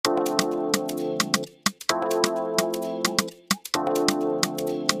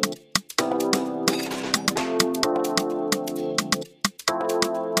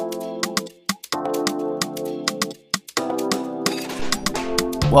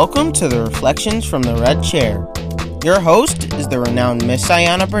Welcome to the Reflections from the Red Chair. Your host is the renowned Miss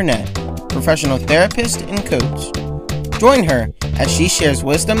Ayana Burnett, professional therapist and coach. Join her as she shares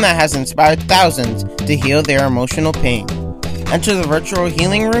wisdom that has inspired thousands to heal their emotional pain. Enter the virtual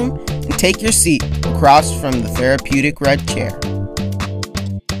healing room and take your seat across from the therapeutic red chair.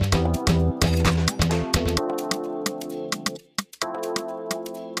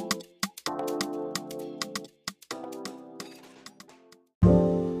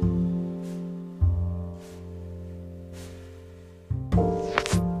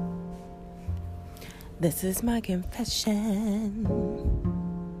 This is my confession.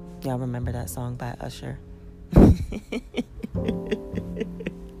 Y'all remember that song by Usher?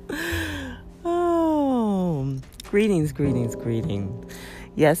 Oh, greetings.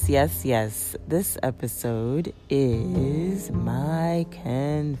 Yes. This episode is my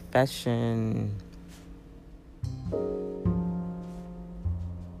confession.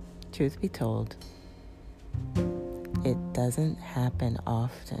 Truth be told, it doesn't happen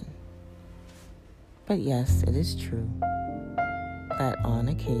often. But yes, it is true that on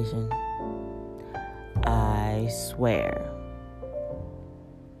occasion, I swear.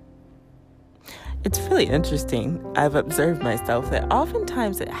 It's really interesting. I've observed myself that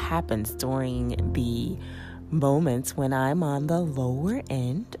oftentimes it happens during the moments when I'm on the lower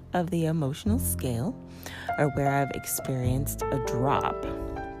end of the emotional scale or where I've experienced a drop.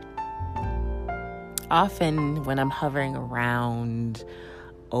 Often when I'm hovering around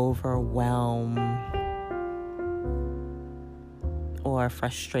overwhelm or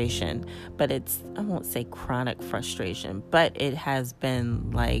frustration, but I won't say chronic frustration, but it has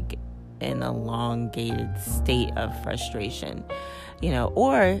been like an elongated state of frustration,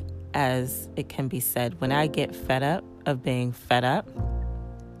 or as it can be said, when I get fed up of being fed up,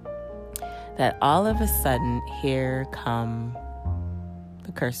 that all of a sudden here come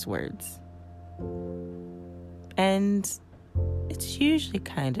the curse words. And it's usually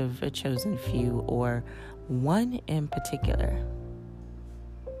kind of a chosen few or one in particular,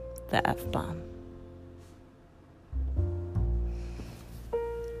 the F-bomb.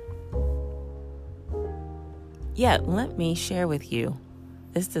 Yet, let me share with you,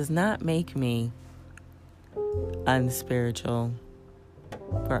 this does not make me unspiritual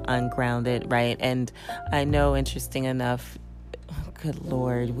or ungrounded, right? And I know, interesting enough, good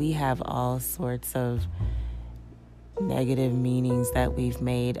Lord, we have all sorts of negative meanings that we've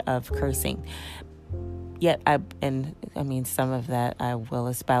made of cursing. Yet, some of that I will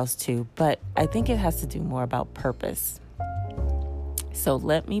espouse too, but I think it has to do more about purpose. So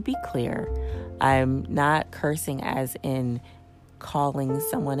let me be clear. I'm not cursing as in calling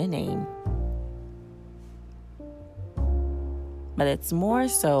someone a name, but it's more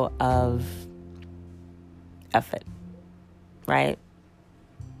so of F it, right?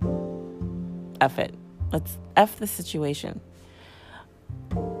 F it. Let's F the situation.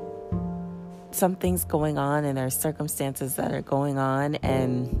 Something's going on and there are circumstances that are going on,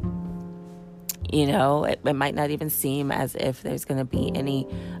 and it might not even seem as if there's going to be any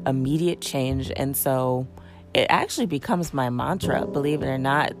immediate change. And so it actually becomes my mantra, believe it or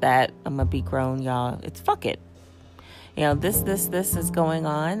not, that I'm going to be grown, y'all. It's fuck it. This is going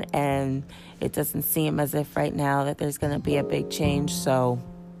on, and it doesn't seem as if right now that there's going to be a big change. So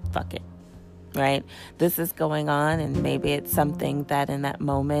fuck it. Right? This is going on, and maybe it's something that in that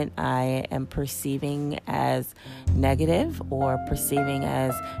moment I am perceiving as negative or perceiving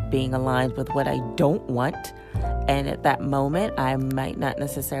as being aligned with what I don't want. And at that moment, I might not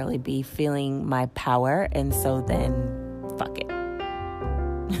necessarily be feeling my power. And so then, fuck it.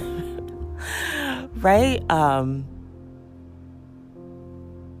 Right?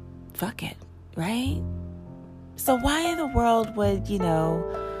 Fuck it. Right? So why in the world would,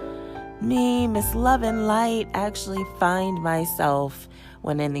 me, Miss Love and Light, actually find myself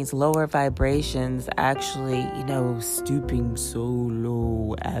when in these lower vibrations actually, stooping so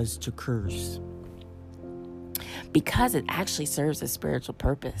low as to curse? Because it actually serves a spiritual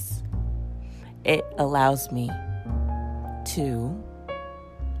purpose. It allows me to,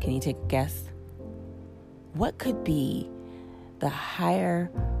 can you take a guess? What could be the higher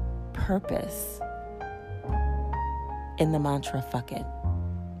purpose in the mantra, fuck it?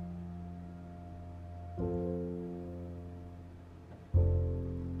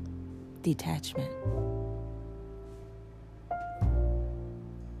 Detachment.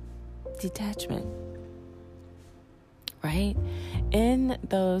 Right? In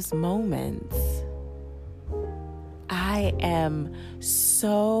those moments, I am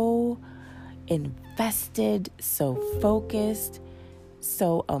so invested, so focused,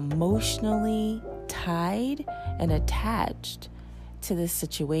 so emotionally tied and attached to this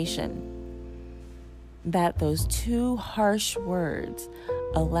situation, that those two harsh words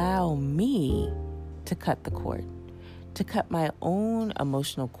allow me to cut the cord, to cut my own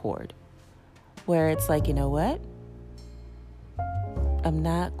emotional cord, where it's like, you know what? I'm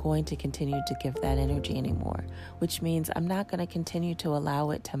not going to continue to give that energy anymore, which means I'm not going to continue to allow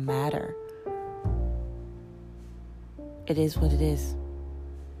it to matter. It is what it is.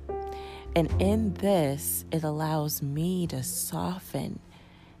 And in this, it allows me to soften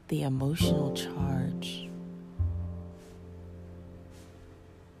the emotional charge.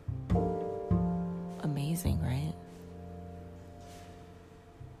 Amazing, right?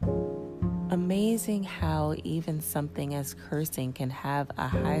 Amazing how even something as cursing can have a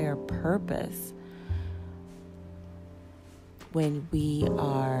higher purpose when we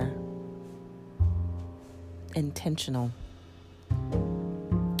are intentional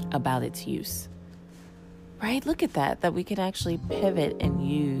about its use. Right? Look at that we can actually pivot and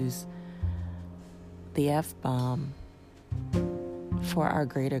use the F-bomb for our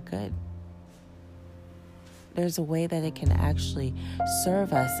greater good. There's a way that it can actually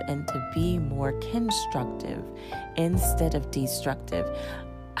serve us and to be more constructive instead of destructive.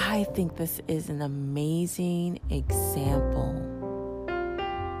 I think this is an amazing example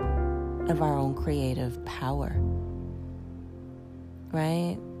of our own creative power,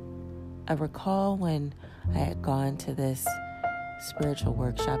 right? I recall when I had gone to this spiritual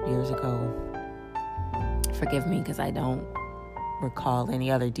workshop years ago. Forgive me because I don't recall any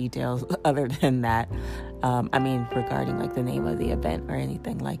other details other than that. Regarding like the name of the event or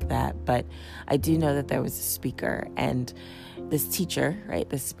anything like that. But I do know that there was a speaker, and this teacher, right,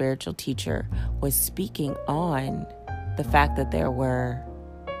 this spiritual teacher, was speaking on the fact that there were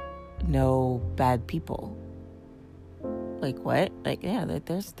no bad people. Like what? Like, yeah,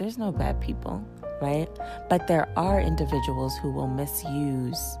 there's no bad people, right? But there are individuals who will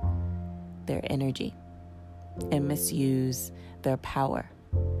misuse their energy and misuse their power.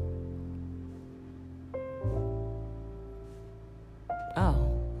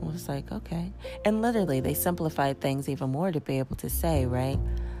 Oh, I was like, okay. And literally, they simplified things even more to be able to say, right,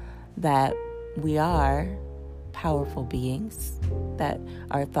 that we are powerful beings, that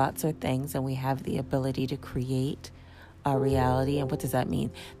our thoughts are things, and we have the ability to create our reality. And what does that mean?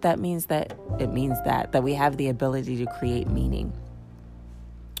 That means that we have the ability to create meaning,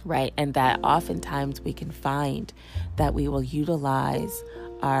 right? And that oftentimes we can find that we will utilize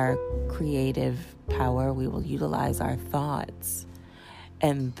our creative power, we will utilize our thoughts,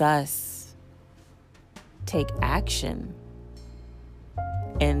 and thus take action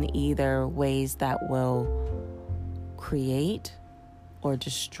in either ways that will create or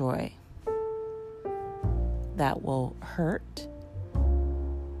destroy, that will hurt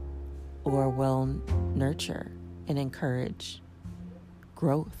or will nurture and encourage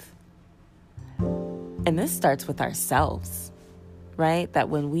growth. And this starts with ourselves, right? That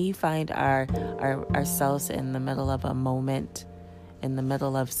when we find ourselves in the middle of a moment, in the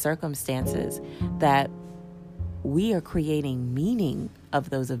middle of circumstances, that we are creating meaning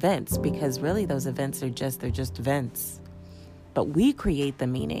of those events, because really those events are just events. But we create the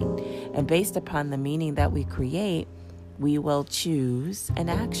meaning, and based upon the meaning that we create, we will choose an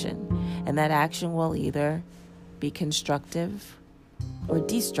action, and that action will either be constructive or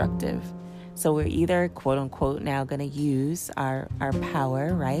destructive. So we're either, quote unquote, now going to use our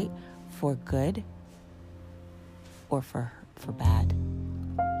power, right, for good or for bad.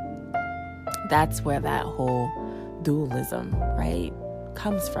 That's where that whole dualism, right,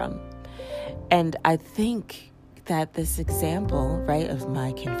 comes from. And I think that this example, right, of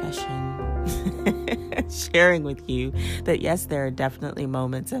my confession, sharing with you that yes, there are definitely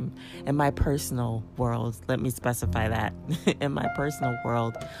moments in my personal world, let me specify that, in my personal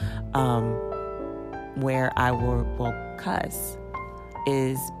world, where I will cuss,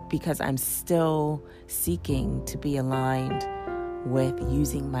 is because I'm still seeking to be aligned with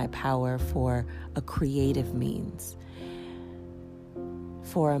using my power for a creative means,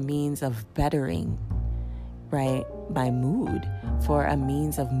 for a means of bettering, right, my mood, for a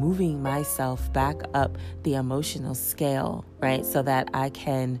means of moving myself back up the emotional scale, right, so that I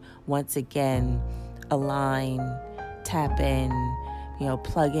can once again align, tap in,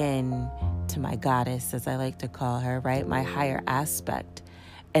 plug in to my goddess, as I like to call her, right, my higher aspect,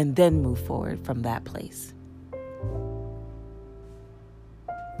 and then move forward from that place.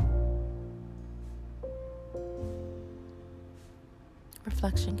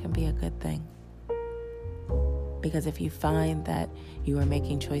 Reflection can be a good thing, because if you find that you are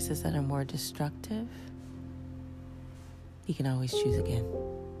making choices that are more destructive, you can always choose again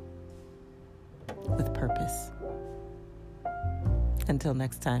with purpose. Until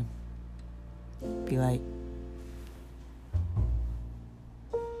next time. Be light.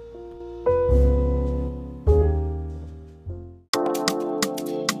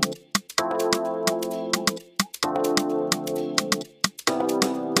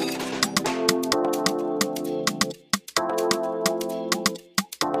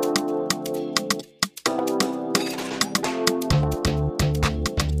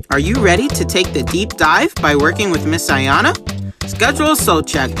 Are you ready to take the deep dive by working with Miss Ayana? Schedule a soul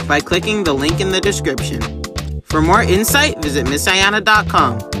check by clicking the link in the description. For more insight, visit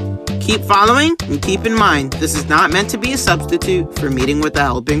MissAyana.com. Keep following and keep in mind, this is not meant to be a substitute for meeting with a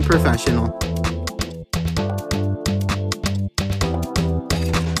helping professional.